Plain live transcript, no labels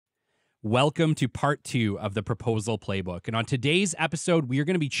Welcome to part 2 of the Proposal Playbook. And on today's episode, we are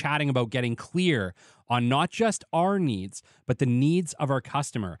going to be chatting about getting clear on not just our needs, but the needs of our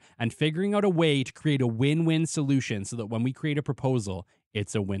customer and figuring out a way to create a win-win solution so that when we create a proposal,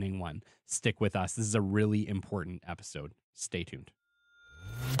 it's a winning one. Stick with us. This is a really important episode. Stay tuned.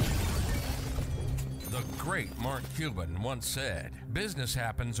 The great Mark Cuban once said, "Business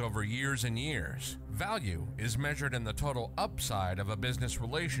happens over years and years. Value is measured in the total upside of a business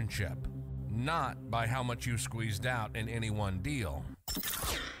relationship, not by how much you squeezed out in any one deal."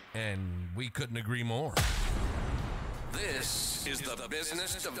 And we couldn't agree more. This is the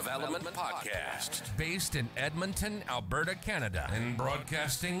Business Development Podcast, based in Edmonton, Alberta, Canada, and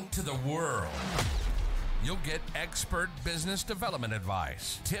broadcasting to the world. You'll get expert business development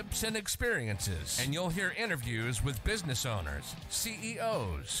advice, tips and experiences, and you'll hear interviews with business owners,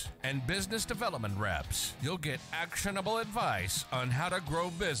 CEOs, and business development reps. You'll get actionable advice on how to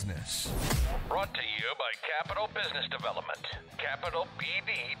grow business. Brought to you by Capital Business Development,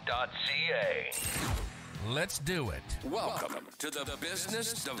 capitalbd.ca. Let's do it. Welcome to the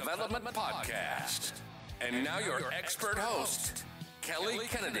Business Development Podcast. And now your expert host, Kelly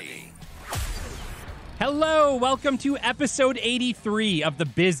Kennedy. Hello, welcome to episode 83 of the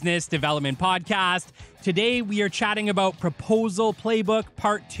Business Development Podcast. Today we are chatting about Proposal Playbook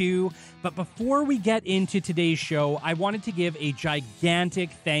Part 2. But before we get into today's show, I wanted to give a gigantic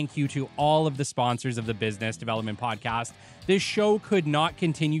thank you to all of the sponsors of the Business Development Podcast. This show could not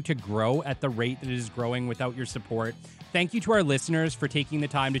continue to grow at the rate that it is growing without your support. Thank you to our listeners for taking the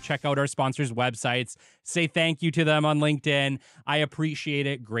time to check out our sponsors' websites. Say thank you to them on LinkedIn. I appreciate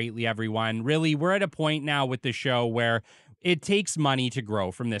it greatly, everyone. Really, we're at a point now with the show where it takes money to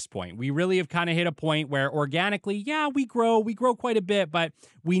grow from this point. We really have kind of hit a point where organically, we grow quite a bit, but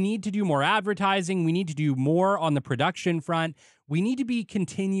we need to do more advertising. We need to do more on the production front. We need to be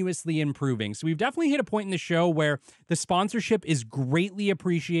continuously improving. So we've definitely hit a point in the show where the sponsorship is greatly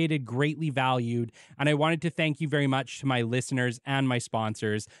appreciated, greatly valued. And I wanted to thank you very much to my listeners and my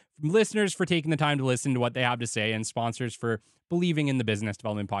sponsors. Listeners for taking the time to listen to what they have to say, and sponsors for believing in the Business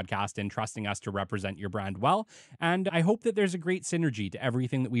Development Podcast and trusting us to represent your brand well. And I hope that there's a great synergy to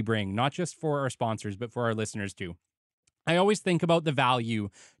everything that we bring, not just for our sponsors, but for our listeners too. I always think about the value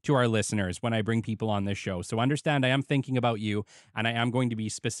to our listeners when I bring people on this show. So understand I am thinking about you, and I am going to be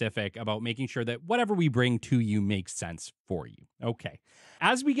specific about making sure that whatever we bring to you makes sense for you. Okay.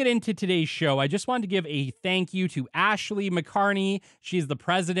 As we get into today's show, I just wanted to give a thank you to Ashley McCarney. She's the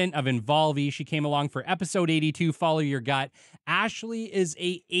president of Involvi. She came along for episode 82, Follow Your Gut. Ashley is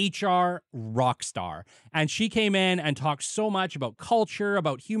a HR rock star, and she came in and talked so much about culture,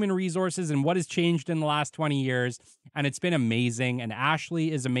 about human resources, and what has changed in the last 20 years. And it's been amazing, and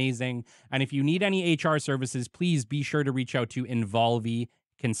Ashley is amazing. And if you need any HR services, please be sure to reach out to Involvi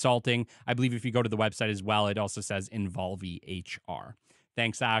Consulting. I believe if you go to the website as well, it also says Involvi HR.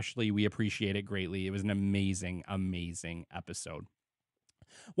 Thanks, Ashley. We appreciate it greatly. It was an amazing, amazing episode.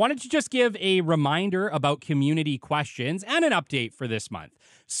 Wanted to just give a reminder about community questions and an update for this month.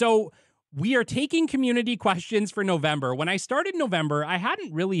 So we are taking community questions for November. When I started November, I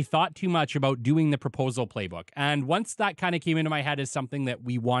hadn't really thought too much about doing the proposal playbook. And once that kind of came into my head as something that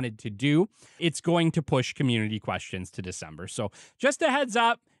we wanted to do, it's going to push community questions to December. So just a heads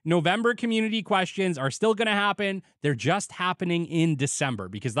up, November community questions are still going to happen. They're just happening in December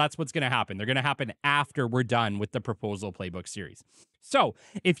because that's what's going to happen. They're going to happen after we're done with the Proposal Playbook series. So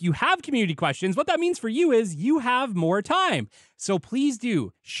if you have community questions, what that means for you is you have more time. So please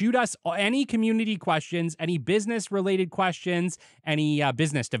do shoot us any community questions, any business-related questions, any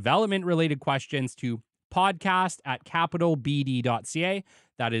business development-related questions to podcast@capitalbd.ca.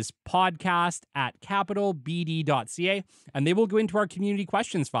 That is podcast@capitalbd.ca, and they will go into our community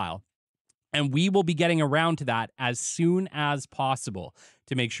questions file. And we will be getting around to that as soon as possible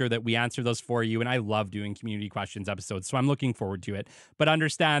to make sure that we answer those for you. And I love doing community questions episodes, so I'm looking forward to it. But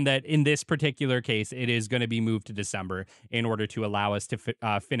understand that in this particular case, it is going to be moved to December in order to allow us to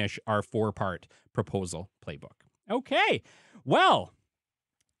finish our 4-part proposal playbook. Okay, well,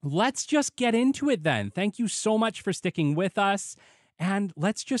 let's just get into it then. Thank you so much for sticking with us. And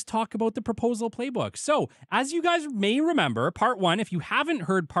let's just talk about the Proposal Playbook. So, as you guys may remember, Part 1, if you haven't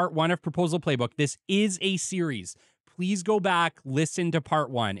heard Part 1 of Proposal Playbook, this is a series. Please go back, listen to Part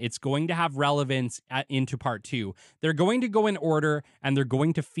 1. It's going to have relevance into Part 2. They're going to go in order, and they're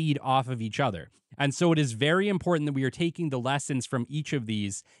going to feed off of each other. And so it is very important that we are taking the lessons from each of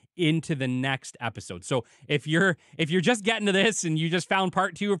these into the next episode. So if you're just getting to this and you just found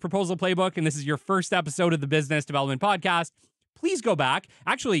Part 2 of Proposal Playbook, and this is your first episode of the Business Development Podcast, please go back.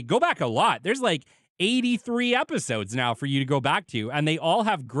 Actually, go back a lot. There's like 83 episodes now for you to go back to, and they all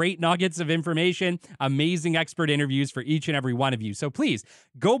have great nuggets of information, amazing expert interviews for each and every one of you. So please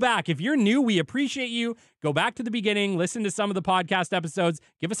go back. If you're new, we appreciate you. Go back to the beginning, listen to some of the podcast episodes,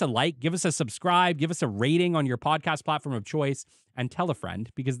 give us a like, give us a subscribe, give us a rating on your podcast platform of choice, and tell a friend,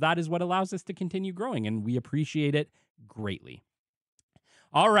 because that is what allows us to continue growing, and we appreciate it greatly.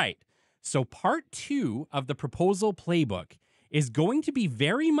 All right, so part 2 of the Proposal Playbook is going to be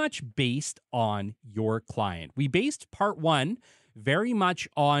very much based on your client. We based part 1 very much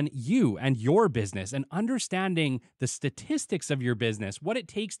on you and your business and understanding the statistics of your business, what it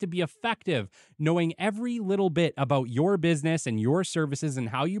takes to be effective, knowing every little bit about your business and your services and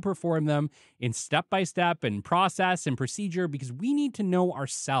how you perform them in step-by-step and process and procedure, because we need to know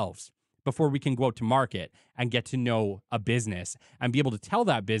ourselves before we can go out to market and get to know a business and be able to tell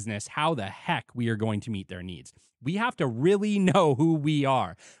that business how the heck we are going to meet their needs. We have to really know who we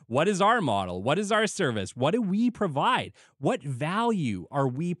are. What is our model? What is our service? What do we provide? What value are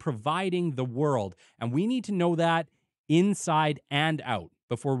we providing the world? And we need to know that inside and out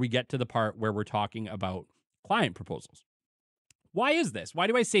before we get to the part where we're talking about client proposals. Why is this? Why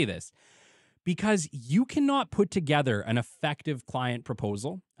do I say this? Because you cannot put together an effective client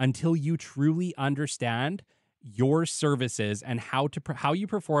proposal until you truly understand your services and how you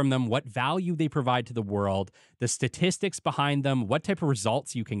perform them, what value they provide to the world, the statistics behind them, what type of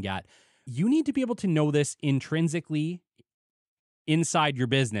results you can get. You need to be able to know this intrinsically inside your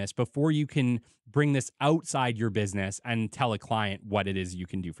business before you can bring this outside your business and tell a client what it is you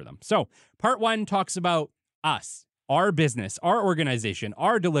can do for them. So part 1 talks about us, our business, our organization,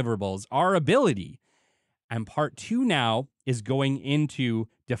 our deliverables, our ability. And part 2 now is going into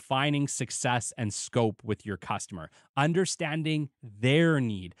defining success and scope with your customer, understanding their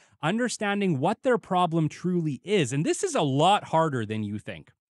need, understanding what their problem truly is. And this is a lot harder than you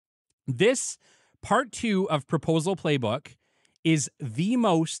think. This part 2 of Proposal Playbook is the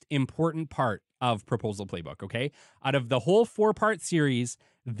most important part of Proposal Playbook, okay? Out of the whole 4-part series,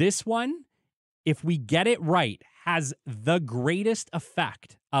 this one, if we get it right, has the greatest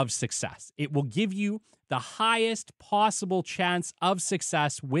effect of success. It will give you the highest possible chance of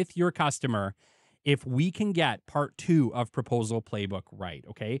success with your customer if we can get part 2 of Proposal Playbook right,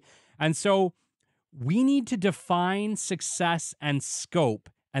 okay? And so we need to define success and scope,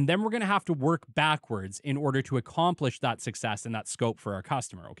 and then we're going to have to work backwards in order to accomplish that success and that scope for our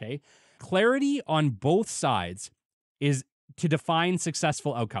customer, okay? Clarity on both sides is to define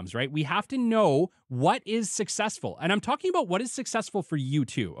successful outcomes, right? We have to know what is successful. And I'm talking about what is successful for you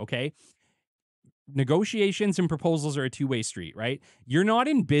too, okay? Negotiations and proposals are a two-way street, right? You're not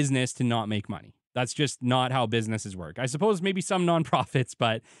in business to not make money. That's just not how businesses work. I suppose maybe some nonprofits,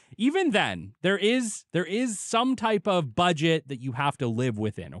 but even then, there is some type of budget that you have to live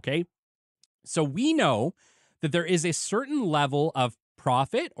within, okay? So we know that there is a certain level of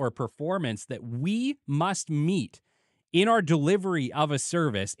profit or performance that we must meet in our delivery of a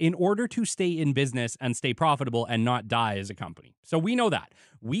service in order to stay in business and stay profitable and not die as a company. So we know that.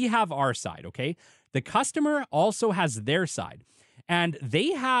 We have our side, okay? The customer also has their side, and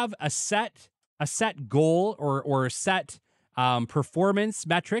they have a set goal or set performance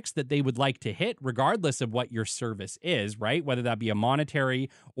metrics that they would like to hit, regardless of what your service is, right? Whether that be a monetary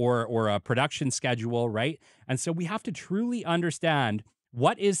or a production schedule, right? And so we have to truly understand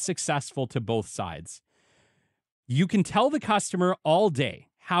what is successful to both sides. You can tell the customer all day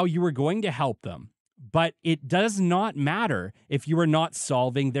how you are going to help them, but it does not matter if you are not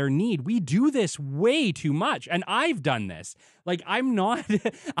solving their need. We do this way too much, and I've done this. Like, I'm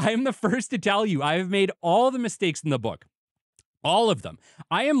the first to tell you, I have made all the mistakes in the book. All of them.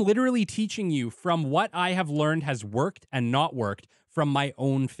 I am literally teaching you from what I have learned has worked and not worked from my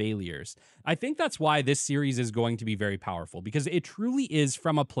own failures. I think that's why this series is going to be very powerful, because it truly is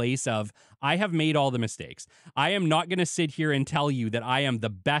from a place of, I have made all the mistakes. I am not going to sit here and tell you that I am the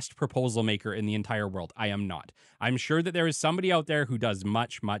best proposal maker in the entire world. I am not. I'm sure that there is somebody out there who does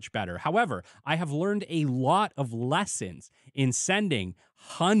much, much better. However, I have learned a lot of lessons in sending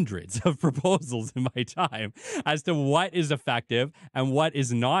hundreds of proposals in my time as to what is effective and what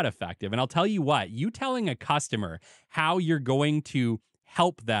is not effective. And I'll tell you what, you telling a customer how you're going to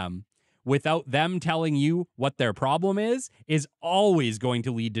help them without them telling you what their problem is always going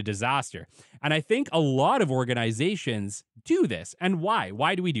to lead to disaster. And I think a lot of organizations do this. And why?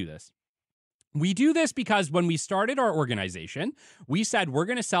 Why do we do this? We do this because when we started our organization, we said we're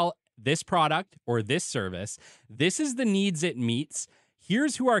going to sell this product or this service. This is the needs it meets.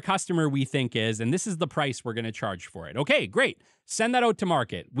 Here's who our customer we think is, and this is the price we're going to charge for it. Okay, great. Send that out to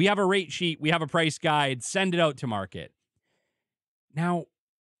market. We have a rate sheet. We have a price guide. Send it out to market. Now,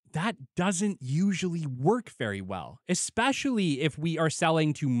 that doesn't usually work very well, especially if we are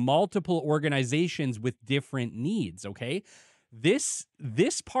selling to multiple organizations with different needs, okay? This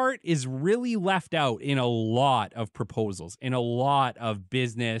part is really left out in a lot of proposals, in a lot of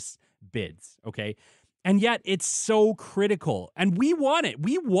business bids, okay? And yet it's so critical. And we want it.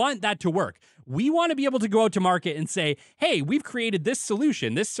 We want that to work. We want to be able to go out to market and say, hey, we've created this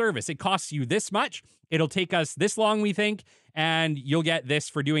solution, this service. It costs you this much. It'll take us this long, we think, and you'll get this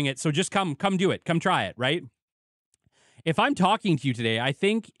for doing it. So just come do it. Come try it, right? If I'm talking to you today, I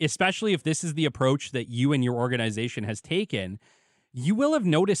think, especially if this is the approach that you and your organization has taken, you will have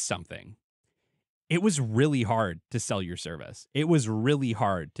noticed something. It was really hard to sell your service. It was really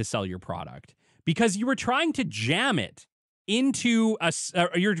hard to sell your product because you were trying to jam it into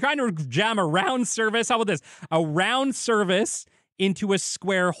you're trying to jam a round service. How about this? A round service into a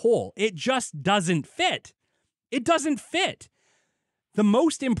square hole. It just doesn't fit. It doesn't fit. The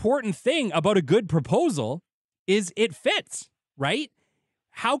most important thing about a good proposal is it fits, right?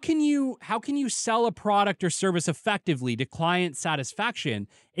 How can you sell a product or service effectively to client satisfaction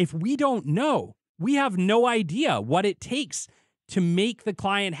if we don't know? We have no idea what it takes to make the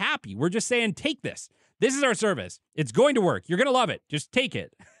client happy. We're just saying, take this. This is our service. It's going to work. You're going to love it. Just take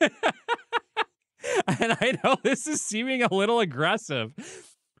it. And I know this is seeming a little aggressive,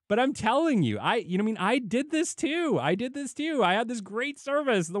 but I'm telling you, I did this too. I had this great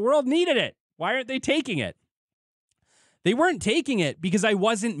service. The world needed it. Why aren't they taking it? They weren't taking it because I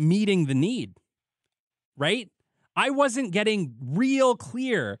wasn't meeting the need, right? I wasn't getting real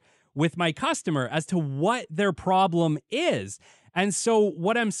clear with my customer as to what their problem is. And so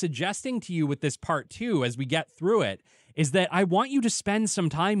what I'm suggesting to you with this part 2 as we get through it is that I want you to spend some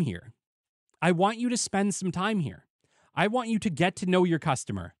time here. I want you to get to know your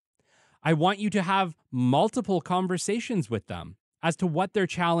customer. I want you to have multiple conversations with them as to what their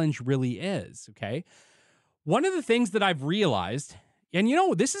challenge really is, okay? One of the things that I've realized, and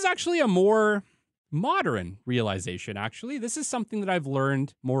this is actually a more modern realization, actually. This is something that I've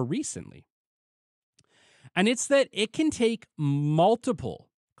learned more recently. And it's that it can take multiple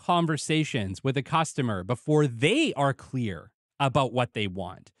conversations with a customer before they are clear about what they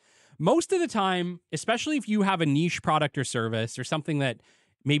want. Most of the time, especially if you have a niche product or service or something that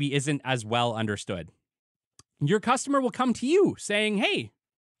maybe isn't as well understood, your customer will come to you saying, hey,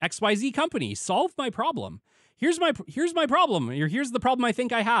 XYZ company, solve my problem. Here's my problem, or here's the problem I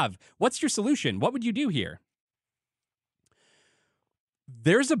think I have. What's your solution? What would you do here?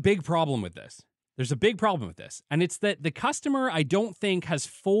 There's a big problem with this. And it's that the customer, I don't think, has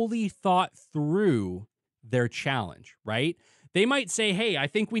fully thought through their challenge, right? They might say, hey, I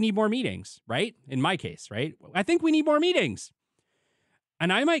think we need more meetings, right? In my case, right? I think we need more meetings.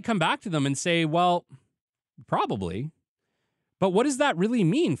 And I might come back to them and say, well, probably. But what does that really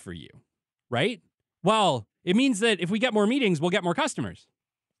mean for you, right? Well, it means that if we get more meetings, we'll get more customers.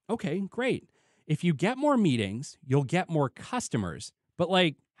 Okay, great. If you get more meetings, you'll get more customers. But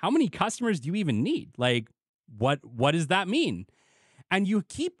how many customers do you even need? What does that mean? And you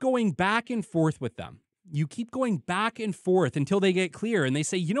keep going back and forth with them. You keep going back and forth until they get clear and they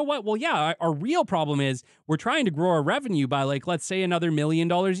say, you know what? Well, yeah, our real problem is we're trying to grow our revenue by let's say another $1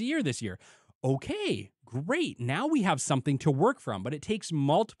 million a year this year. Okay, great. Now we have something to work from, but it takes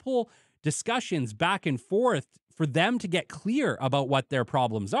multiple discussions back and forth for them to get clear about what their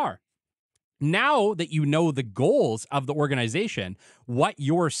problems are. Now that you know the goals of the organization, what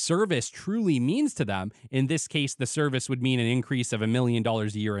your service truly means to them, in this case, the service would mean an increase of $1 million a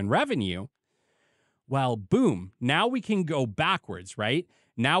year in revenue. Well, boom, now we can go backwards, right?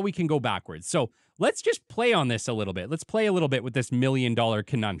 So let's just play on this a little bit. Let's play a little bit with this $1 million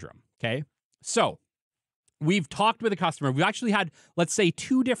conundrum, okay? So we've talked with a customer. We've actually had, let's say,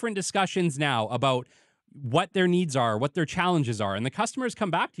 2 different discussions now about what their needs are, what their challenges are. And the customers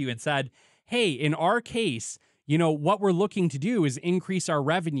come back to you and said, hey, in our case, what we're looking to do is increase our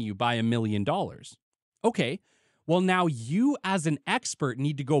revenue by $1 million. Okay, well, now you as an expert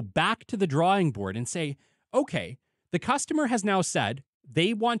need to go back to the drawing board and say, okay, the customer has now said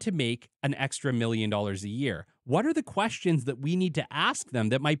they want to make an extra $1 million a year. What are the questions that we need to ask them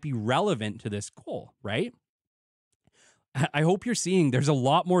that might be relevant to this goal, right? I hope you're seeing there's a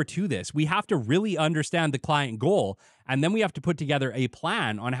lot more to this. We have to really understand the client goal, and then we have to put together a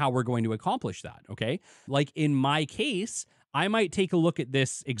plan on how we're going to accomplish that, okay? Like in my case, I might take a look at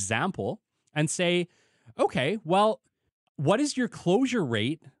this example and say, okay, well, what is your closure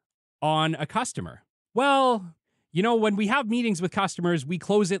rate on a customer? Well, when we have meetings with customers, we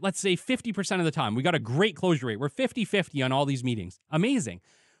close it, let's say 50% of the time. We got a great closure rate. We're 50-50 on all these meetings. Amazing.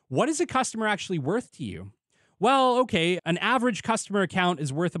 What is a customer actually worth to you? Well, okay, an average customer account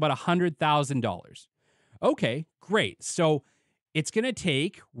is worth about $100,000. Okay, great. So it's going to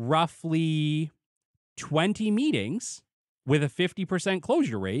take roughly 20 meetings with a 50%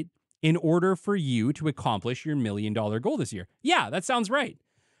 closure rate in order for you to accomplish your $1 million goal this year. Yeah, that sounds right.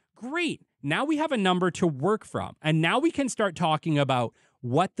 Great. Now we have a number to work from. And now we can start talking about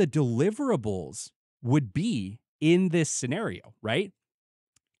what the deliverables would be in this scenario, right?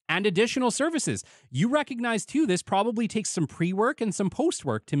 And additional services. You recognize too, this probably takes some pre-work and some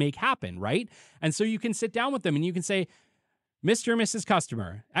post-work to make happen, right? And so you can sit down with them and you can say, Mr. and Mrs.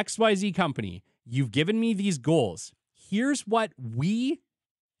 Customer, XYZ company, you've given me these goals. Here's what we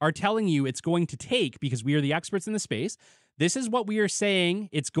are telling you it's going to take because we are the experts in the space. This is what we are saying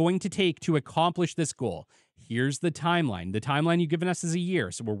it's going to take to accomplish this goal. Here's the timeline. The timeline you've given us is a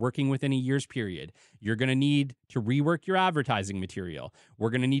year, so we're working within a year's period. You're going to need to rework your advertising material.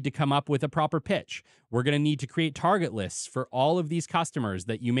 We're going to need to come up with a proper pitch. We're going to need to create target lists for all of these customers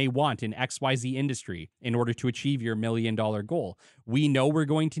that you may want in XYZ industry in order to achieve your $1 million goal. We know we're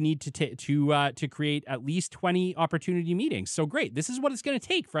going to need to create at least 20 opportunity meetings. So great. This is what it's going to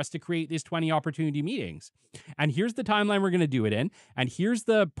take for us to create these 20 opportunity meetings. And here's the timeline we're going to do it in. And here's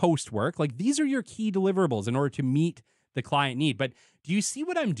the post work. Like these are your key deliverables in order to meet the client need. But do you see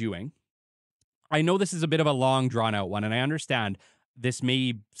what I'm doing? I know this is a bit of a long drawn out one, and I understand this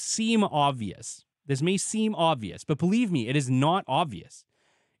may seem obvious. But believe me, it is not obvious.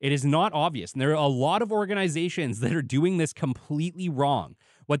 It is not obvious. And there are a lot of organizations that are doing this completely wrong.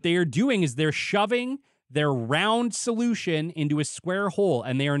 What they are doing is they're shoving their round solution into a square hole,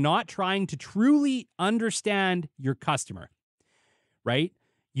 and they are not trying to truly understand your customer, right?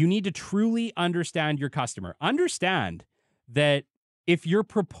 You need to truly understand your customer. Understand that if your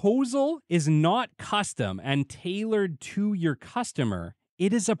proposal is not custom and tailored to your customer,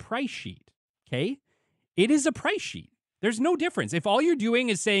 it is a price sheet, okay? It is a price sheet. There's no difference. If all you're doing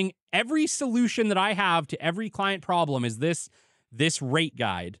is saying every solution that I have to every client problem is this rate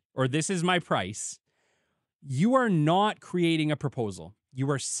guide or this is my price, you are not creating a proposal. You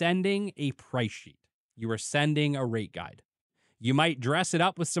are sending a price sheet. You are sending a rate guide. You might dress it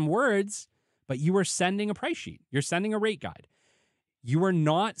up with some words, but you are sending a price sheet. You're sending a rate guide. You are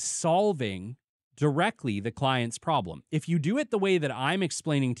not solving directly the client's problem. If you do it the way that I'm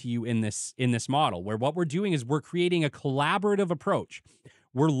explaining to you in this model, where what we're doing is we're creating a collaborative approach.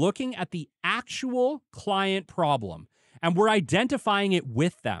 We're looking at the actual client problem and we're identifying it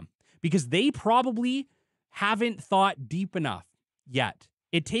with them because they probably haven't thought deep enough yet.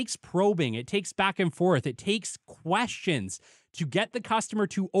 It takes probing. It takes back and forth. It takes questions to get the customer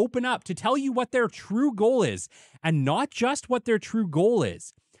to open up, to tell you what their true goal is, and not just what their true goal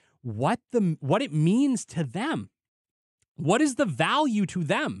is, what it means to them. What is the value to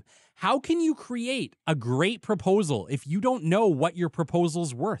them? How can you create a great proposal if you don't know what your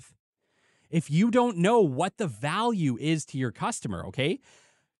proposal's worth? If you don't know what the value is to your customer, okay?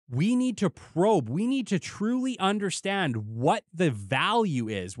 We need to probe. We need to truly understand what the value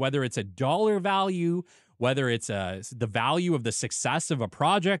is, whether it's a dollar value, whether it's the value of the success of a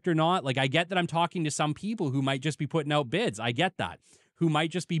project or not. Like, I get that I'm talking to some people who might just be putting out bids. I get that. Who might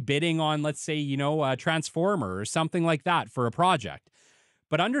just be bidding on, let's say, a transformer or something like that for a project.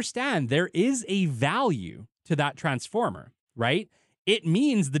 But understand there is a value to that transformer, right? It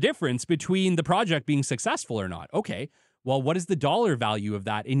means the difference between the project being successful or not. Okay. Well, what is the dollar value of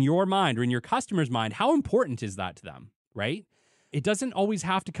that in your mind or in your customer's mind? How important is that to them, right? It doesn't always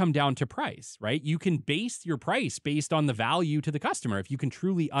have to come down to price, right? You can base your price based on the value to the customer if you can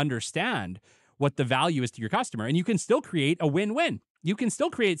truly understand what the value is to your customer, and you can still create a win-win. You can still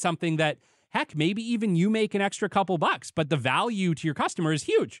create something that, heck, maybe even you make an extra couple bucks, but the value to your customer is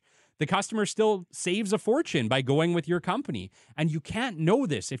huge. The customer still saves a fortune by going with your company, and you can't know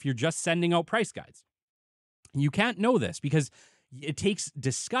this if you're just sending out price guides. You can't know this because it takes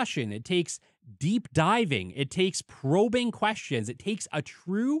discussion, it takes deep diving, it takes probing questions, it takes a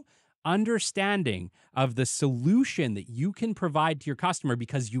true understanding of the solution that you can provide to your customer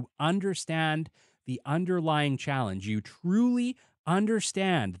because you understand the underlying challenge. You truly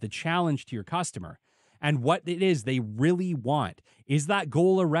understand the challenge to your customer and what it is they really want. Is that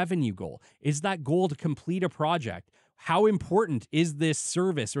goal a revenue goal? Is that goal to complete a project? How important is this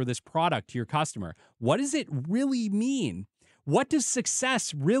service or this product to your customer? What does it really mean? What does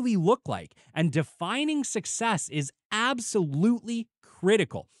success really look like? And defining success is absolutely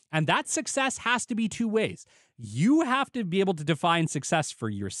critical. And that success has to be two ways. You have to be able to define success for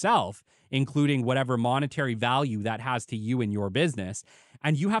yourself, including whatever monetary value that has to you and your business.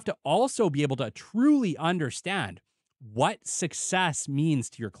 And you have to also be able to truly understand what success means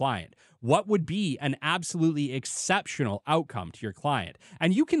to your client. What would be an absolutely exceptional outcome to your client?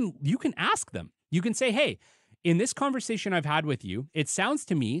 And you can ask them. You can say, hey, in this conversation I've had with you, it sounds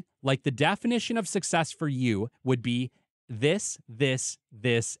to me like the definition of success for you would be this, this,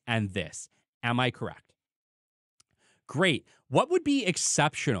 this, and this. Am I correct? Great. What would be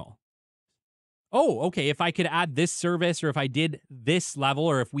exceptional? Oh, okay, if I could add this service, or if I did this level,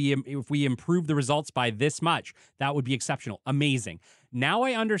 or if we improve the results by this much, that would be exceptional. Amazing. Now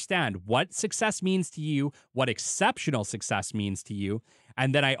I understand what success means to you, what exceptional success means to you,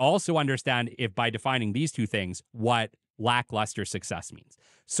 and then I also understand, if by defining these two things, what lackluster success means.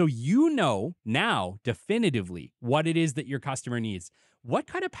 So you know now definitively what it is that your customer needs. What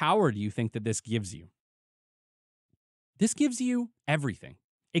kind of power do you think that this gives you? This gives you everything.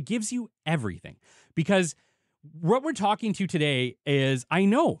 It gives you everything, because what we're talking to today is, I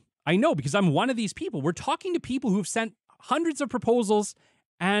know, because I'm one of these people. We're talking to people who've sent hundreds of proposals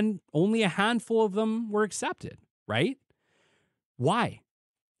and only a handful of them were accepted, right? Why?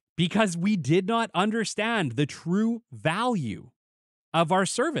 Because we did not understand the true value of our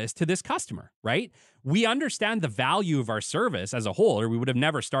service to this customer, right? We understand the value of our service as a whole, or we would have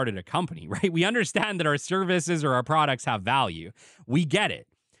never started a company, right? We understand that our services or our products have value. We get it.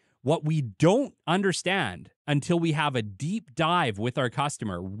 What we don't understand until we have a deep dive with our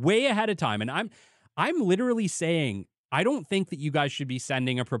customer way ahead of time, and I'm literally saying, I don't think that you guys should be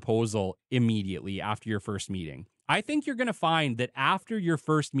sending a proposal immediately after your first meeting. I think you're going to find that after your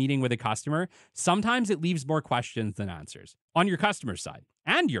first meeting with a customer, sometimes it leaves more questions than answers on your customer's side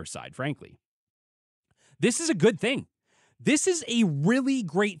and your side, frankly. This is a good thing. This is a really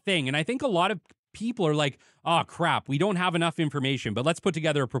great thing. And I think a lot of people are like, oh crap, we don't have enough information, but let's put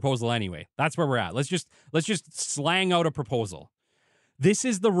together a proposal anyway. That's where we're at. Let's just slang out a proposal. This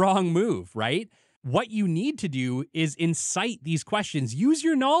is the wrong move, right? What you need to do is incite these questions. Use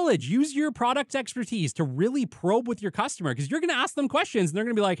your knowledge, use your product expertise to really probe with your customer, because you're going to ask them questions and they're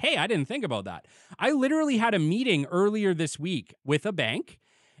going to be like, hey, I didn't think about that. I literally had a meeting earlier this week with a bank,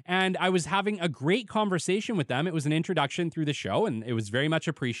 and I was having a great conversation with them. It was an introduction through the show, and it was very much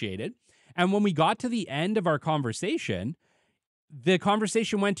appreciated. And when we got to the end of our conversation, the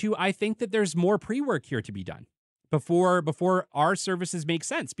conversation went to, I think that there's more pre-work here to be done before our services make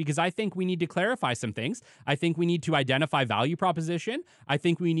sense, because I think we need to clarify some things. I think we need to identify value proposition. I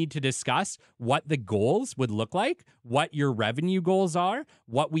think we need to discuss what the goals would look like, what your revenue goals are,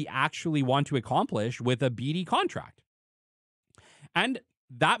 what we actually want to accomplish with a BD contract. And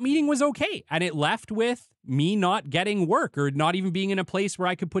that meeting was okay. And it left with me not getting work or not even being in a place where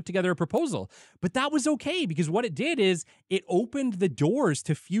I could put together a proposal. But that was okay, because what it did is it opened the doors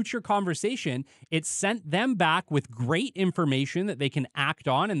to future conversation. It sent them back with great information that they can act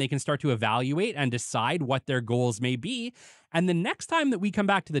on, and they can start to evaluate and decide what their goals may be. And the next time that we come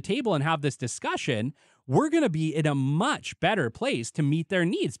back to the table and have this discussion, we're going to be in a much better place to meet their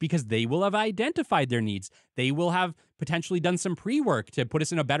needs, because they will have identified their needs. They will have potentially done some pre-work to put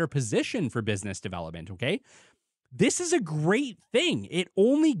us in a better position for business development, okay? This is a great thing. It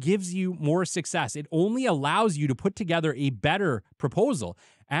only gives you more success. It only allows you to put together a better proposal.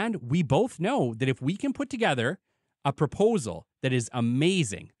 And we both know that if we can put together a proposal that is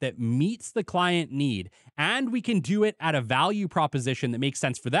amazing, that meets the client need, and we can do it at a value proposition that makes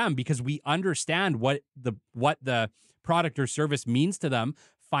sense for them, because we understand what the product or service means to them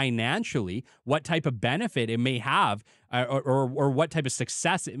financially, what type of benefit it may have, or what type of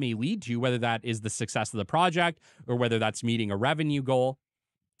success it may lead to, whether that is the success of the project or whether that's meeting a revenue goal.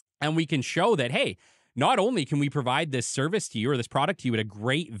 And we can show that, hey, not only can we provide this service to you or this product to you at a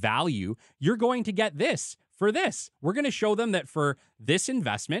great value, you're going to get this for this. We're going to show them that for this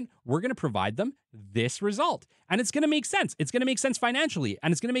investment, we're going to provide them this result. And it's going to make sense. It's going to make sense financially.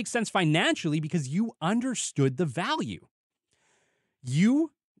 And it's going to make sense financially because you understood the value.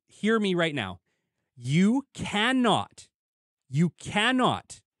 You hear me right now. You cannot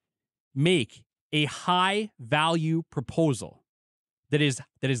make a high value proposal that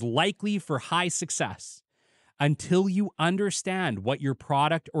is likely for high success until you understand what your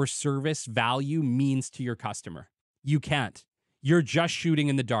product or service value means to your customer. You can't. You're just shooting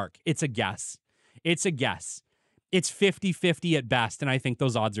in the dark. It's a guess. It's a guess. It's 50-50 at best, and I think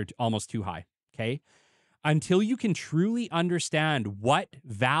those odds are almost too high, okay? Until you can truly understand what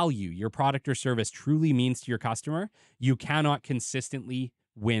value your product or service truly means to your customer, you cannot consistently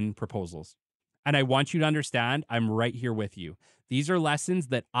win proposals. And I want you to understand, I'm right here with you. These are lessons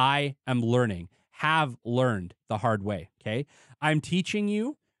that I am learning, have learned the hard way, okay? I'm teaching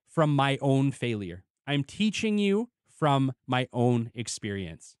you from my own failure. I'm teaching you from my own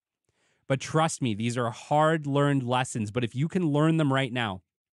experience. But trust me, these are hard-learned lessons. But if you can learn them right now,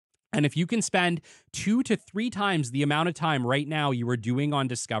 and if you can spend 2 to 3 times the amount of time right now you are doing on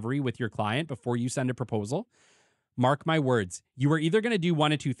discovery with your client before you send a proposal, mark my words, you are either going to do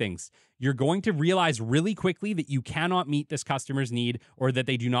one of two things. You're going to realize really quickly that you cannot meet this customer's need or that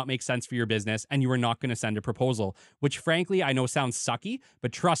they do not make sense for your business, and you are not going to send a proposal, which frankly, I know sounds sucky,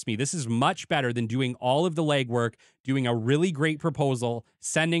 but trust me, this is much better than doing all of the legwork, doing a really great proposal,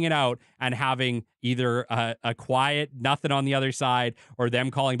 sending it out, and having either a quiet nothing on the other side or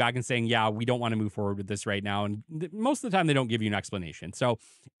them calling back and saying, yeah, we don't want to move forward with this right now. And most of the time, they don't give you an explanation. So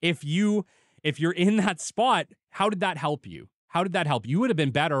if you're in that spot, how did that help you? How did that help? You would have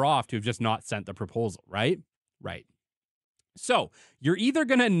been better off to have just not sent the proposal, right? Right. So you're either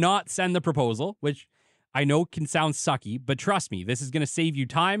going to not send the proposal, which I know can sound sucky, but trust me, this is going to save you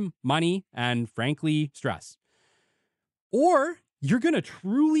time, money, and frankly, stress. Or you're going to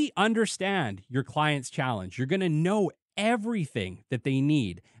truly understand your client's challenge. You're going to know everything that they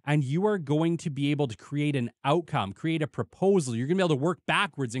need, and you are going to be able to create an outcome, create a proposal. You're going to be able to work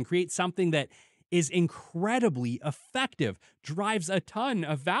backwards and create something that is incredibly effective, drives a ton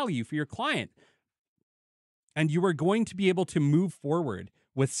of value for your client. And you are going to be able to move forward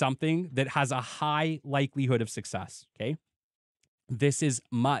with something that has a high likelihood of success, okay? This is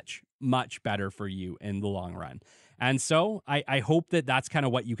much, much better for you in the long run. And so I hope that that's kind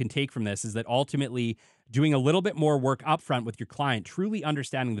of what you can take from this, is that ultimately doing a little bit more work upfront with your client, truly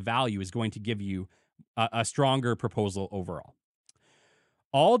understanding the value, is going to give you a stronger proposal overall.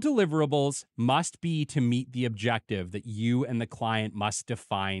 All deliverables must be to meet the objective that you and the client must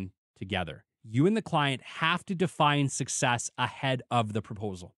define together. You and the client have to define success ahead of the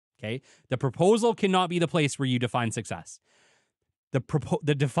proposal, okay? The proposal cannot be the place where you define success.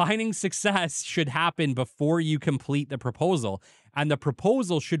 The defining success should happen before you complete the proposal, and the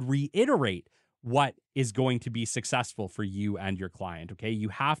proposal should reiterate what is going to be successful for you and your client, okay? You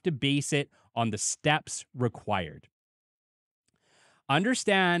have to base it on the steps required.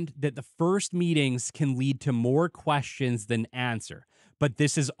 Understand that the first meetings can lead to more questions than answer, but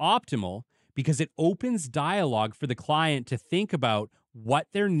this is optimal because it opens dialogue for the client to think about what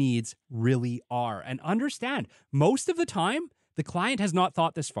their needs really are. And understand, most of the time, the client has not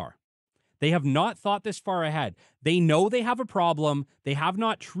thought this far. They have not thought this far ahead. They know they have a problem. They have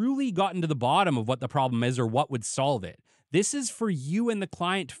not truly gotten to the bottom of what the problem is or what would solve it. This is for you and the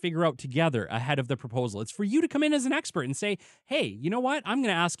client to figure out together ahead of the proposal. It's for you to come in as an expert and say, hey, you know what? I'm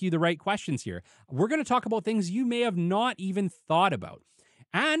going to ask you the right questions here. We're going to talk about things you may have not even thought about.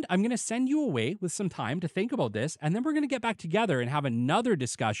 And I'm going to send you away with some time to think about this, and then we're going to get back together and have another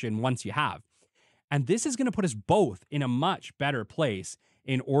discussion once you have. And this is going to put us both in a much better place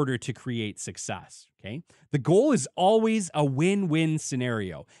in order to create success, okay? The goal is always a win-win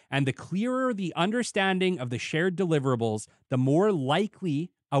scenario, and the clearer the understanding of the shared deliverables, the more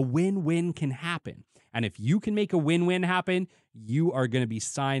likely a win-win can happen. And if you can make a win-win happen, you are going to be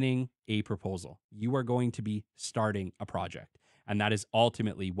signing a proposal. You are going to be starting a project, and that is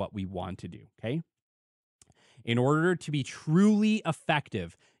ultimately what we want to do, okay? In order to be truly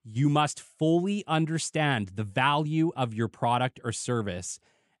effective, you must fully understand the value of your product or service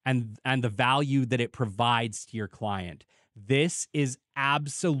and the value that it provides to your client. This is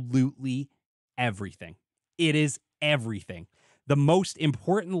absolutely everything. It is everything. The most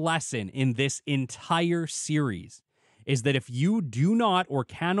important lesson in this entire series is that if you do not or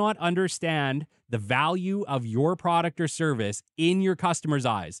cannot understand the value of your product or service in your customer's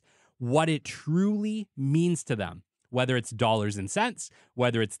eyes, what it truly means to them, whether it's dollars and cents,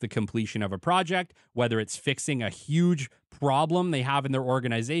 whether it's the completion of a project, whether it's fixing a huge problem they have in their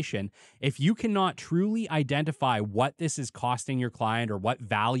organization, if you cannot truly identify what this is costing your client or what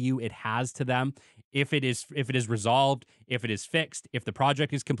value it has to them, if it is resolved, if it is fixed, if the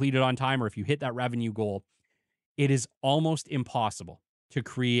project is completed on time, or if you hit that revenue goal, it is almost impossible to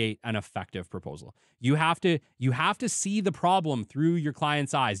create an effective proposal. You have to see the problem through your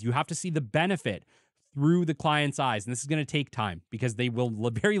client's eyes. You have to see the benefit through the client's eyes. And this is going to take time because they will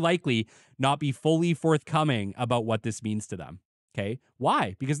very likely not be fully forthcoming about what this means to them. Okay.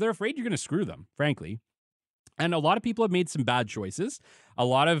 Why? Because they're afraid you're going to screw them, frankly. And a lot of people have made some bad choices. A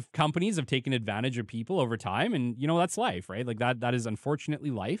lot of companies have taken advantage of people over time. And, that's life, right? Like that is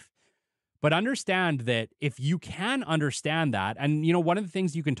unfortunately life. But understand that if you can understand that, and one of the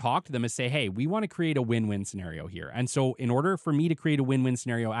things you can talk to them is say, hey, we want to create a win-win scenario here. And so in order for me to create a win-win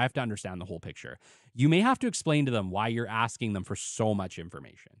scenario, I have to understand the whole picture. You may have to explain to them why you're asking them for so much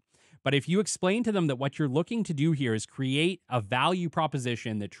information. But if you explain to them that what you're looking to do here is create a value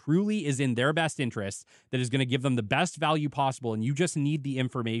proposition that truly is in their best interest, that is going to give them the best value possible, and you just need the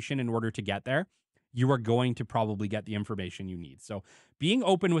information in order to get there, you are going to probably get the information you need. So being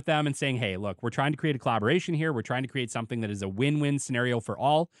open with them and saying, hey, look, we're trying to create a collaboration here. We're trying to create something that is a win-win scenario for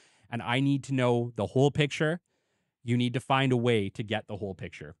all. And I need to know the whole picture. You need to find a way to get the whole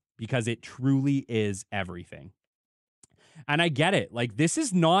picture because it truly is everything. And I get it. Like, this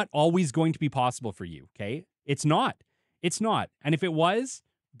is not always going to be possible for you, okay? It's not. It's not. And if it was,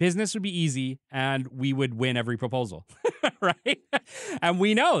 business would be easy and we would win every proposal, right? And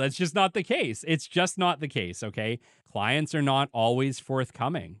we know that's just not the case. It's just not the case, okay? Clients are not always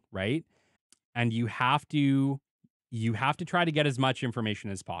forthcoming, right? And you have to try to get as much information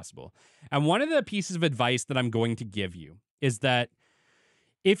as possible. And one of the pieces of advice that I'm going to give you is that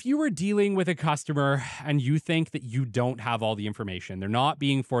if you were dealing with a customer and you think that you don't have all the information, they're not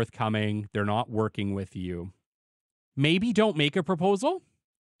being forthcoming, they're not working with you, maybe don't make a proposal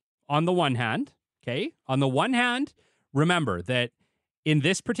on the one hand, okay? On the one hand, remember that in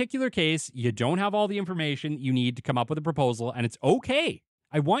this particular case, you don't have all the information you need to come up with a proposal, and it's okay.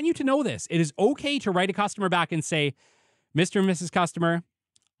 I want you to know this. It is okay to write a customer back and say, Mr. and Mrs. Customer,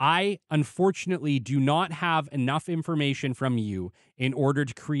 I unfortunately do not have enough information from you in order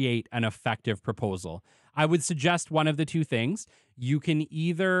to create an effective proposal. I would suggest one of the two things. You can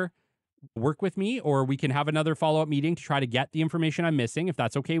either work with me or we can have another follow-up meeting to try to get the information I'm missing, if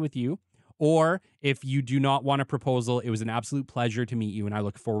that's okay with you. Or if you do not want a proposal, it was an absolute pleasure to meet you and I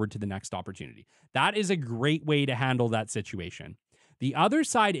look forward to the next opportunity. That is a great way to handle that situation. The other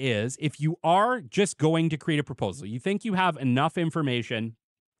side is if you are just going to create a proposal, you think you have enough information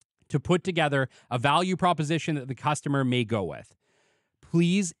to put together a value proposition that the customer may go with.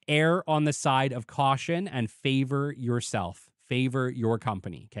 Please err on the side of caution and favor yourself, favor your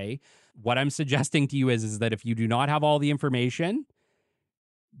company, okay? What I'm suggesting to you is that if you do not have all the information,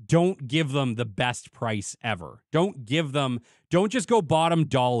 don't give them the best price ever. Don't just go bottom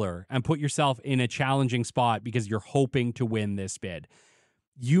dollar and put yourself in a challenging spot because you're hoping to win this bid.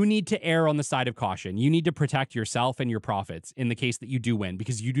 You need to err on the side of caution. You need to protect yourself and your profits in the case that you do win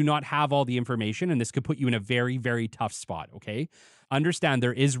because you do not have all the information and this could put you in a very, very tough spot, okay? Understand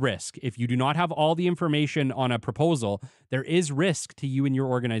there is risk. If you do not have all the information on a proposal, there is risk to you and your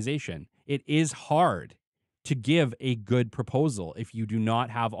organization. It is hard to give a good proposal if you do not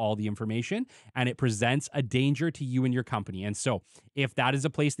have all the information and it presents a danger to you and your company. And so if that is a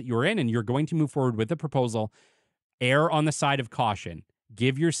place that you're in and you're going to move forward with a proposal, err on the side of caution.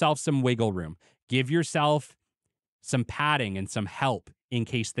 Give yourself some wiggle room. Give yourself some padding and some help in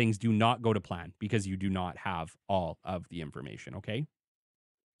case things do not go to plan because you do not have all of the information, okay?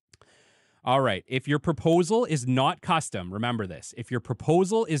 All right. If your proposal is not custom, remember this. If your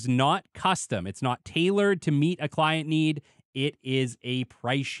proposal is not custom, it's not tailored to meet a client need, it is a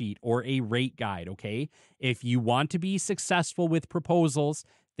price sheet or a rate guide, okay? If you want to be successful with proposals,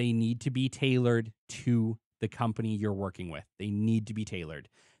 they need to be tailored to the company you're working with. They need to be tailored.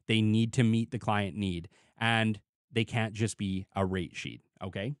 They need to meet the client need, and they can't just be a rate sheet,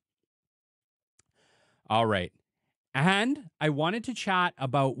 okay? All right. And I wanted to chat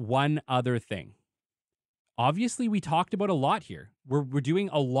about one other thing. Obviously, we talked about a lot here. We're doing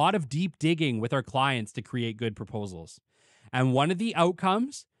a lot of deep digging with our clients to create good proposals. And one of the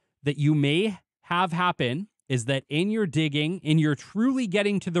outcomes that you may have happen is that in your digging, in your truly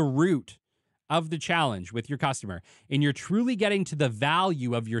getting to the root of the challenge with your customer, and you're truly getting to the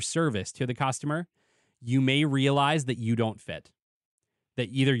value of your service to the customer, you may realize that you don't fit. That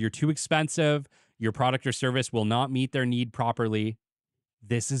either you're too expensive, your product or service will not meet their need properly.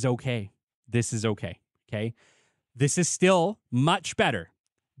 This is okay. This is okay, okay? This is still much better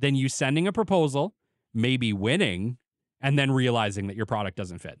than you sending a proposal, maybe winning, and then realizing that your product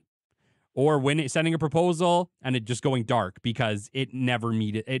doesn't fit. Or sending a proposal and it just going dark because it never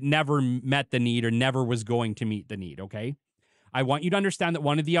met the need or never was going to meet the need, okay? I want you to understand that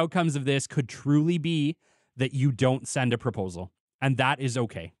one of the outcomes of this could truly be that you don't send a proposal, and that is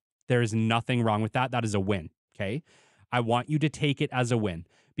okay. There is nothing wrong with that. That is a win, okay? I want you to take it as a win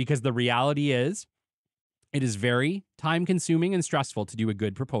because the reality is it is very time-consuming and stressful to do a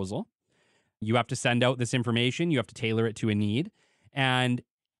good proposal. You have to send out this information. You have to tailor it to a need, and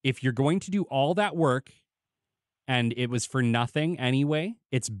if you're going to do all that work and it was for nothing anyway,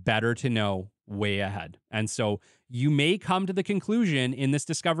 it's better to know way ahead. And so you may come to the conclusion in this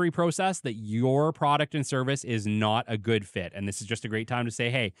discovery process that your product and service is not a good fit. And this is just a great time to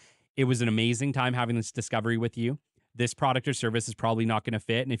say, hey, it was an amazing time having this discovery with you. This product or service is probably not going to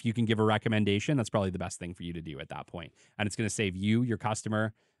fit. And if you can give a recommendation, that's probably the best thing for you to do at that point. And it's going to save you, your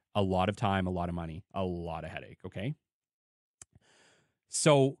customer, a lot of time, a lot of money, a lot of headache, okay?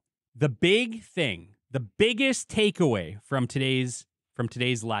 So the big thing, the biggest takeaway from today's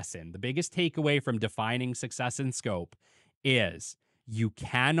lesson, the biggest takeaway from defining success and scope is you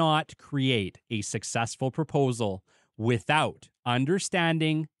cannot create a successful proposal without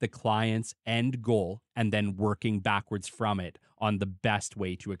understanding the client's end goal and then working backwards from it on the best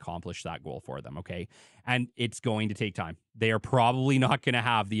way to accomplish that goal for them, okay? And it's going to take time. They are probably not going to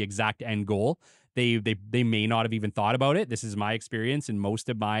have the exact end goal. They may not have even thought about it. This is my experience in most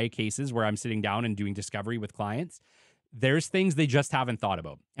of my cases where I'm sitting down and doing discovery with clients. There's things they just haven't thought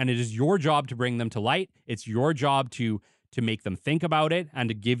about. And it is your job to bring them to light. It's your job to make them think about it and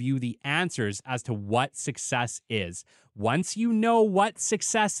to give you the answers as to what success is. Once you know what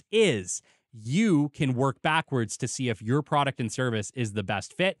success is, you can work backwards to see if your product and service is the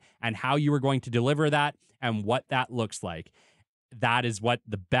best fit and how you are going to deliver that and what that looks like. That is what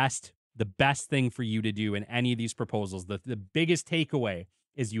the best thing for you to do in any of these proposals. The biggest takeaway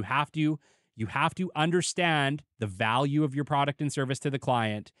is you have to understand the value of your product and service to the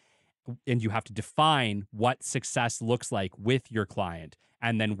client, and you have to define what success looks like with your client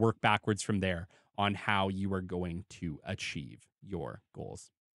and then work backwards from there on how you are going to achieve your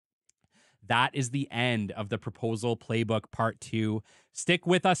goals. That is the end of the Proposal Playbook Part 2. Stick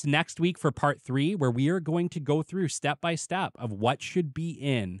with us next week for Part 3, where we are going to go through step by step of what should be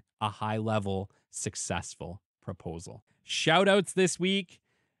in a high-level, successful proposal. Shout-outs this week: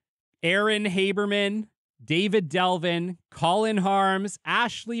 Aaron Haberman, David Delvin, Colin Harms,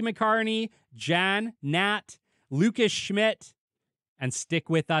 Ashley McCarney, Jan Nat, Lucas Schmidt, and stick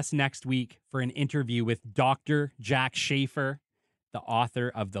with us next week for an interview with Dr. Jack Schaefer, the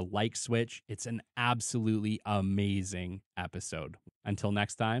author of The Like Switch. It's an absolutely amazing episode. Until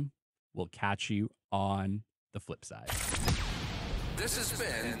next time, we'll catch you on the flip side. This has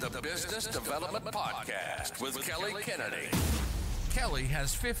been the Business Development Podcast with Kelly Kennedy. Kelly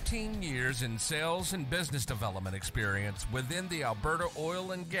has 15 years in sales and business development experience within the Alberta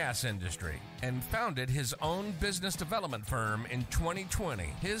oil and gas industry and founded his own business development firm in 2020.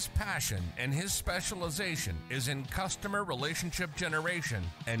 His passion and his specialization is in customer relationship generation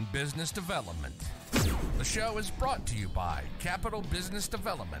and business development. The show is brought to you by Capital Business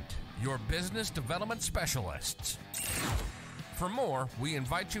Development, your business development specialists. For more, we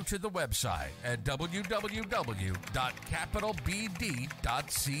invite you to the website at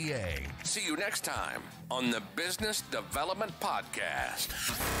www.capitalbd.ca. See you next time on the Business Development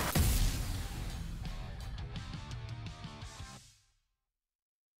Podcast.